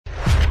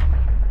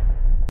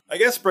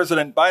guess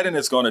President Biden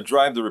is going to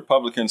drive the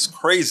Republicans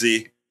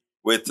crazy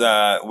with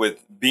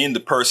being the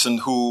person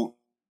who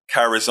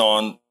carries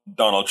on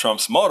Donald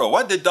Trump's motto.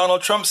 What did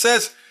Donald Trump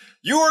says?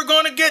 You are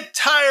going to get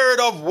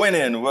tired of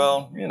winning.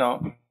 Well,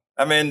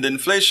 the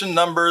inflation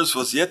numbers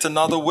was yet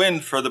another win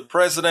for the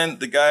president.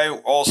 The guy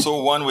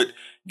also won with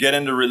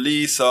getting the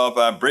release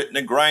of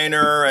Brittany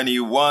Griner, and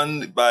he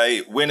won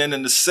by winning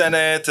in the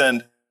Senate.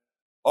 And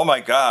oh my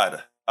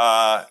God,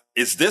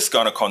 is this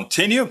going to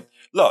continue?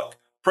 Look,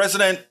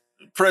 President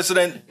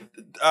Biden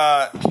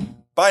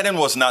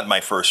was not my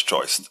first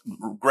choice,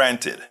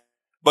 granted.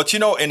 But,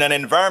 in an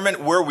environment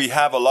where we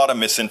have a lot of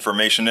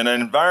misinformation, in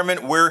an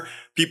environment where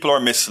people are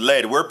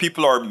misled, where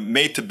people are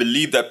made to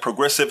believe that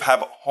progressives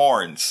have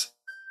horns,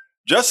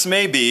 just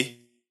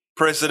maybe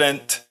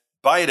President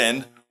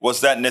Biden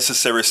was that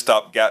necessary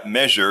stopgap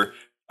measure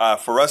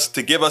for us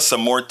to give us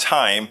some more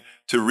time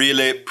to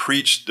really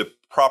preach the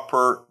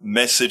proper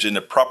message in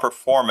the proper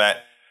format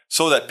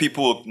so that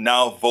people will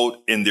now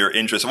vote in their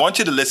interest. I want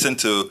you to listen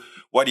to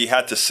what he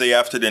had to say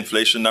after the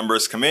inflation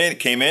numbers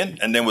came in,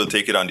 and then we'll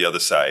take it on the other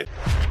side.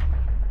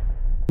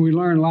 We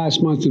learned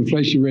last month the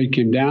inflation rate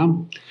came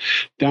down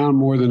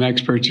more than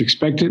experts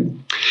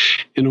expected.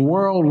 In a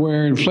world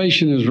where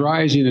inflation is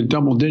rising at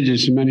double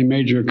digits in many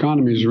major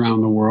economies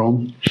around the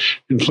world,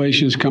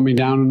 inflation is coming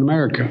down in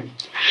America.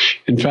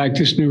 In fact,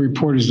 this new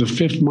report is the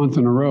fifth month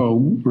in a row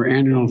where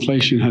annual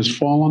inflation has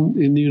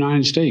fallen in the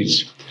United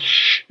States.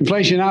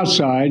 Inflation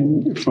outside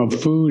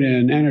of food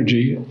and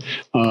energy,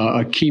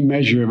 a key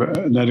measure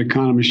that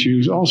economists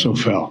use, also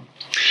fell.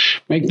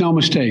 Make no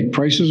mistake,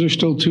 prices are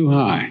still too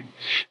high.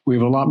 We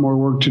have a lot more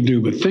work to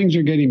do, but things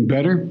are getting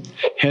better,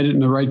 headed in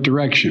the right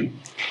direction.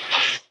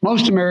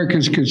 Most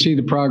Americans can see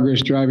the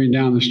progress driving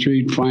down the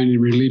street, finding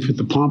relief at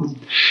the pump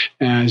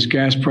as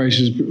gas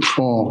prices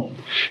fall.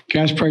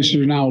 Gas prices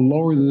are now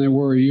lower than they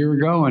were a year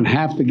ago, and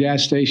half the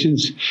gas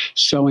stations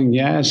selling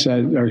gas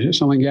at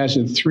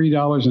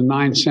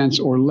 $3.09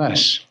 or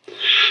less.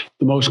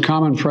 The most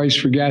common price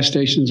for gas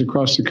stations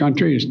across the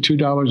country is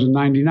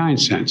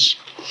 $2.99.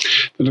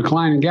 The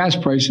decline in gas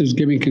prices is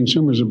giving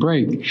consumers a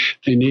break.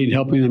 They need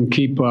helping them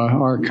keep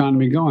our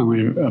economy going. When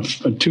you have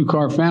a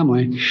two-car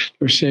family,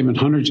 they're saving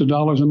hundreds of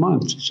dollars a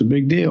month. It's a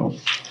big deal.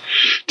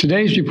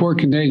 Today's report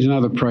contains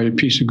another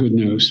piece of good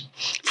news.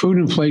 Food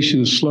inflation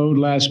has slowed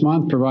last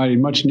month,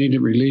 providing much-needed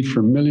relief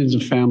for millions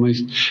of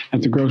families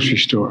at the grocery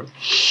store.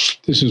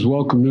 This is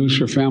welcome news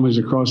for families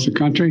across the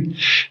country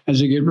as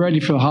they get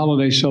ready for the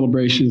holiday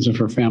celebrations and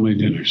for family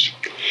dinners.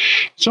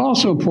 It's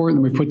also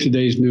important that we put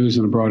today's news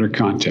in a broader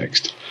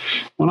context.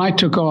 When I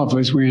took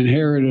office, we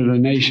inherited a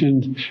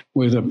nation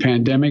with a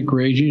pandemic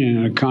raging and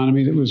an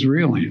economy that was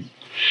reeling.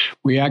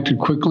 We acted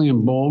quickly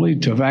and boldly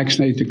to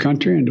vaccinate the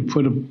country and to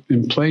put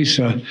in place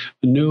a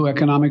new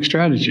economic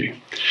strategy,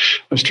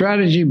 a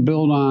strategy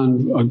built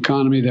on an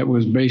economy that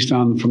was based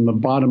on from the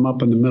bottom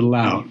up and the middle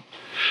out.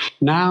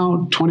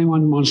 Now,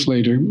 21 months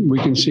later, we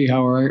can see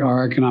how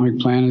our economic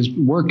plan is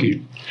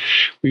working.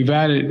 We've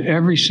added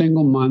every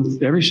single month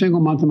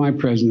of my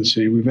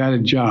presidency, we've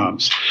added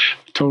jobs.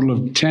 A total of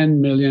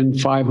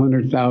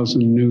 10,500,000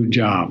 new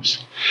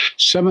jobs.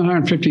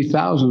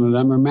 750,000 of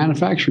them are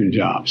manufacturing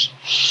jobs.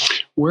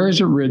 Where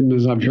is it written,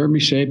 as I've heard me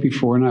say it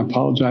before, and I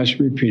apologize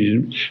for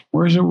repeating it,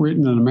 where is it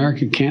written that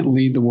America can't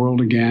lead the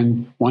world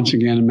once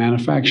again in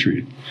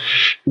manufacturing?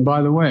 And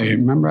by the way,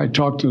 remember I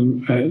talked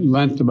at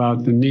length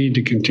about the need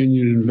to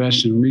continue to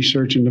invest in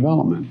research and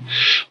development.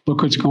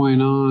 Look what's going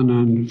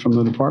on from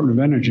the Department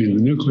of Energy and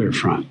the nuclear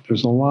front.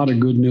 There's a lot of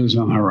good news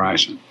on the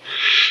horizon.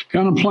 The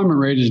unemployment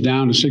rate is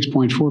down to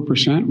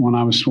 6.4% when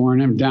I was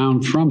sworn in,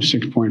 down from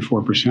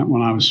 6.4%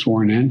 when I was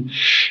sworn in.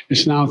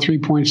 It's now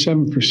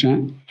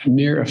 3.7%,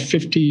 near a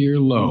 50-year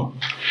low.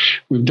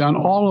 We've done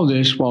all of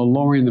this while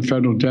lowering the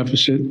federal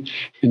deficit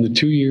in the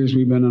 2 years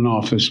we've been in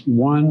office,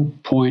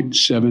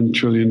 $1.7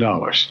 trillion.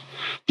 Let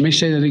me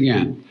say that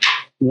again.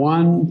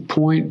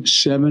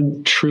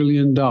 $1.7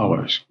 trillion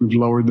we've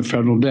lowered the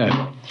federal debt.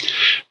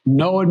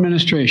 No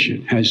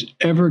administration has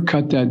ever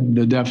cut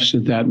the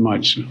deficit that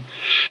much.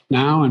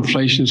 Now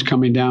inflation is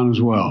coming down as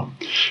well.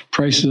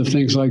 Prices of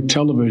things like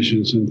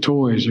televisions and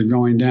toys are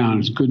going down.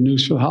 It's good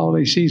news for the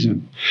holiday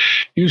season.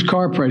 Used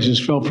car prices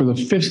fell for the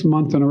fifth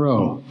month in a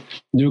row.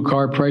 New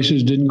car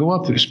prices didn't go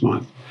up this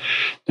month.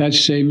 That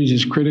savings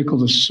is critical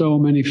to so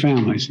many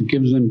families. It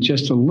gives them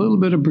just a little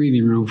bit of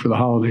breathing room for the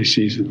holiday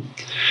season.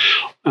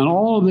 And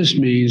all of this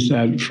means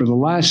that for the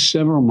last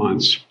several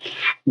months,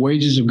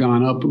 wages have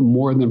gone up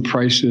more than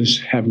prices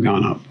have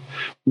gone up.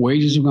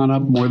 Wages have gone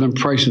up more than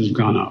prices have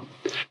gone up.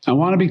 I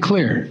want to be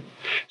clear.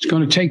 It's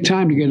going to take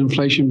time to get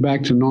inflation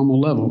back to normal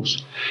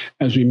levels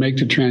as we make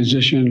the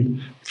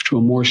transition to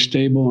a more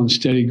stable and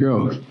steady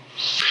growth.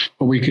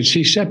 But we could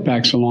see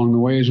setbacks along the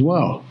way as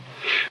well.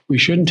 We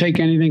shouldn't take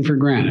anything for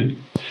granted.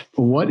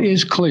 But what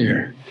is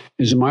clear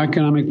is that my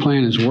economic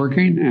plan is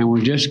working and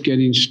we're just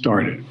getting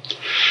started.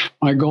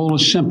 My goal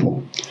is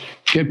simple: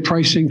 get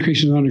price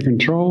increases under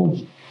control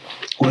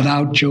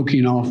without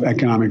choking off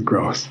economic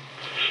growth.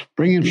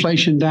 bring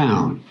inflation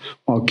down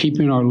while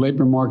keeping our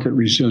labor market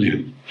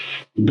resilient,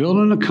 build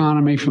an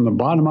economy from the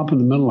bottom up and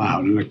the middle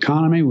out, an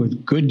economy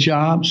with good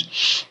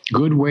jobs,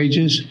 good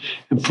wages,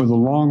 and for the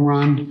long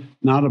run,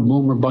 not a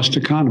boom or bust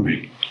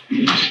economy.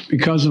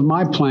 Because of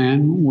my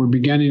plan, we're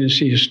beginning to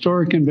see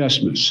historic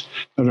investments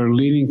that are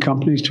leading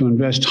companies to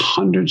invest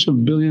hundreds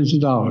of billions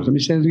of dollars. Let me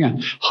say it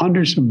again,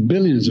 hundreds of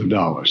billions of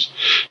dollars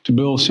to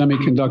build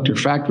semiconductor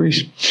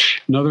factories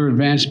and other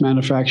advanced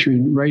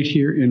manufacturing right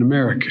here in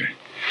America.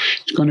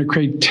 It's going to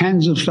create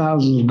tens of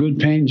thousands of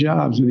good-paying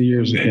jobs in the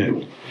years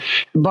ahead.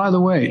 And by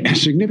the way, a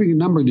significant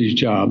number of these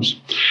jobs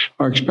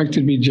are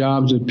expected to be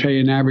jobs that pay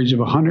an average of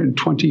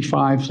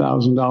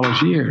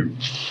 $125,000 a year.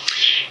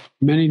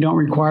 Many don't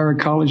require a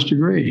college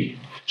degree,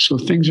 so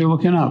things are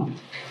looking up.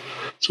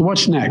 So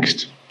what's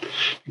next?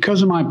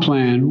 Because of my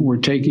plan, we're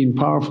taking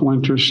powerful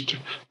interest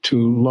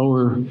to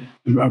lower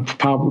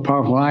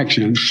powerful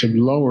actions to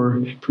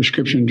lower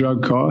prescription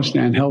drug costs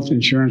and health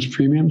insurance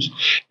premiums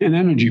and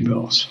energy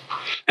bills.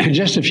 In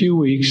just a few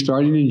weeks,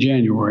 starting in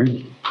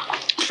January,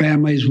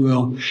 families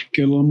will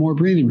get a little more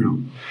breathing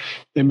room.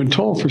 They've been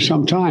told for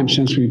some time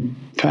since we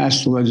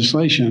passed the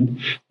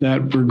legislation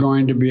that we're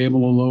going to be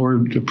able to lower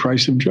the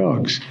price of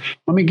drugs.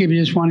 Let me give you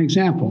just one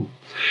example.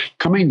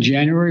 Coming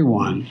January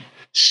 1,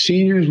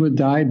 seniors with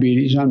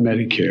diabetes on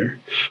Medicare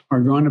are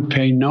going to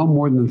pay no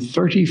more than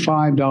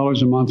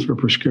 $35 a month for a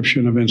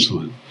prescription of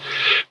insulin.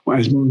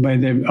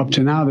 Up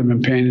to now, they've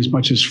been paying as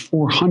much as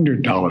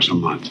 $400 a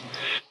month.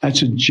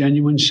 That's a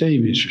genuine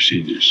savings for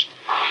seniors.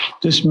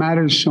 This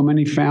matters so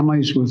many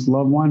families with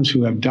loved ones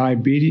who have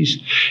diabetes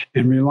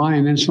and rely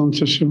on insulin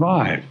to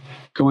survive,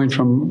 going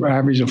from an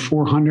average of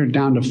 $400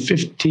 down to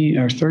 $15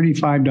 or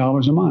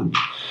 $35 a month.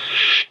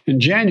 In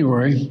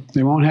January,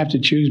 they won't have to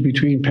choose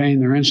between paying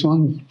for their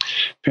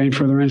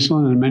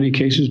insulin, and in many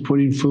cases,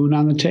 putting food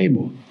on the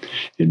table.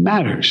 It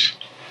matters.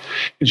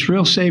 It's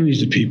real savings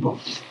to people,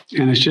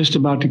 and it's just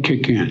about to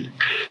kick in.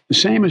 The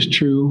same is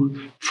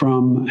true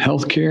from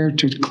healthcare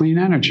to clean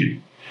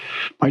energy.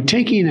 By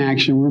taking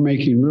action, we're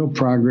making real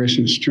progress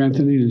in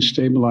strengthening and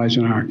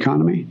stabilizing our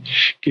economy,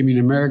 giving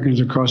Americans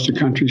across the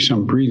country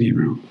some breathing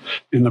room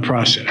in the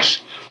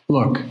process.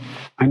 Look,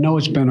 I know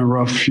it's been a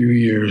rough few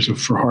years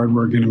for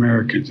hardworking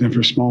Americans and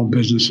for small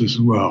businesses as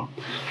well.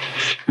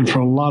 And for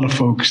a lot of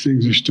folks,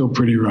 things are still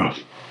pretty rough.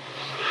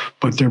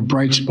 But there are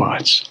bright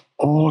spots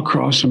all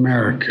across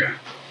America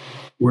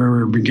where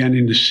we're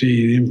beginning to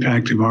see the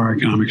impact of our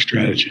economic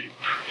strategy.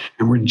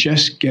 And we're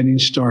just getting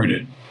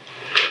started.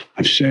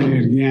 I've said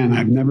it again,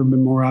 I've never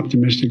been more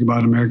optimistic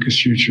about America's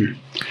future.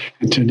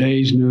 And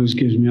today's news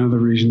gives me another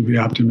reason to be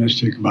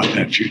optimistic about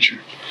that future.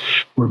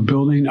 We're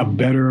building a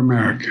better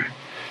America,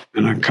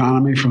 an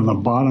economy from the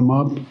bottom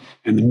up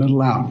and the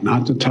middle out,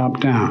 not the top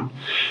down.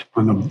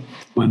 When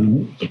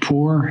the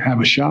poor have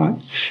a shot,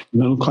 the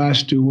middle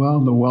class do well,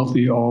 the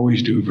wealthy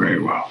always do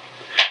very well.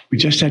 We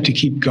just have to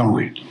keep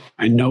going.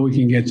 I know we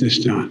can get this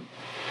done.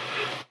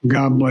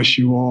 God bless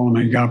you all, and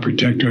may God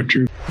protect our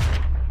troops.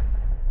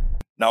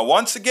 Now,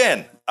 once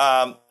again,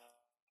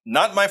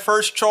 not my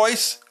first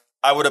choice.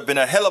 I would have been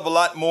a hell of a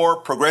lot more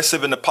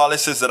progressive in the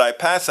policies that I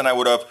passed, and I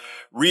would have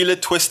really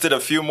twisted a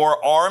few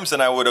more arms,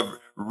 and I would have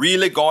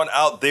really gone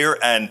out there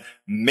and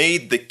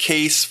made the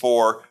case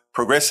for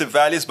progressive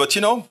values. But,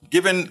 you know,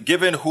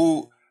 given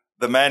who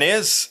the man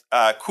is,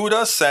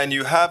 kudos, and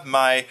you have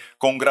my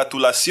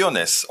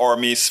congratulaciones or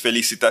mis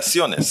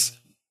felicitaciones.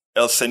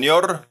 El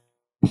señor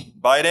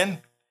Biden,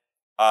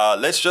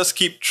 let's just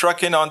keep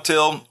trucking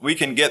until we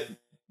can get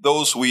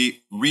those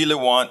we really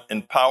want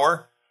in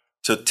power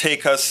to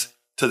take us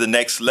to the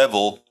next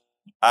level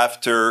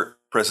after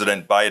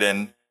President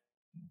Biden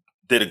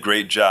did a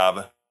great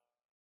job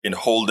in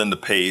holding the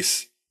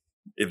pace,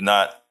 if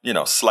not,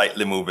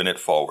 slightly moving it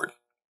forward.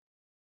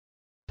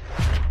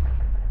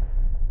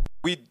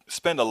 We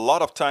spend a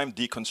lot of time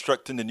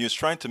deconstructing the news,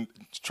 trying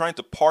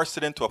to parse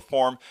it into a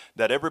form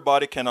that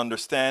everybody can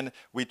understand.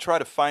 We try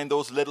to find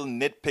those little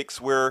nitpicks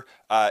where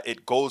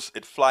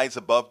it flies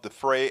above the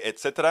fray,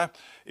 etc.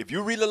 If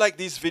you really like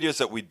these videos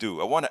that we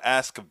do, I want to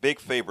ask a big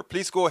favor.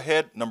 Please go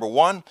ahead. Number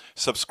 1,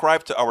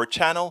 subscribe to our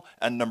channel.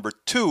 And number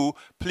 2,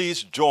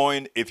 please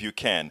join if you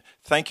can.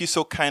 Thank you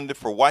so kindly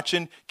for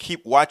watching.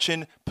 Keep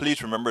watching.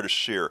 Please remember to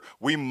share.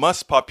 We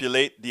must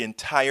populate the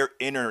entire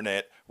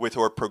internet with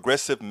our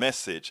progressive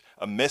message,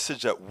 a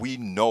message that we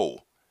know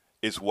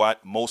is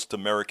what most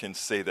Americans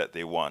say that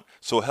they want.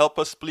 So help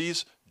us,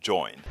 please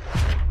join.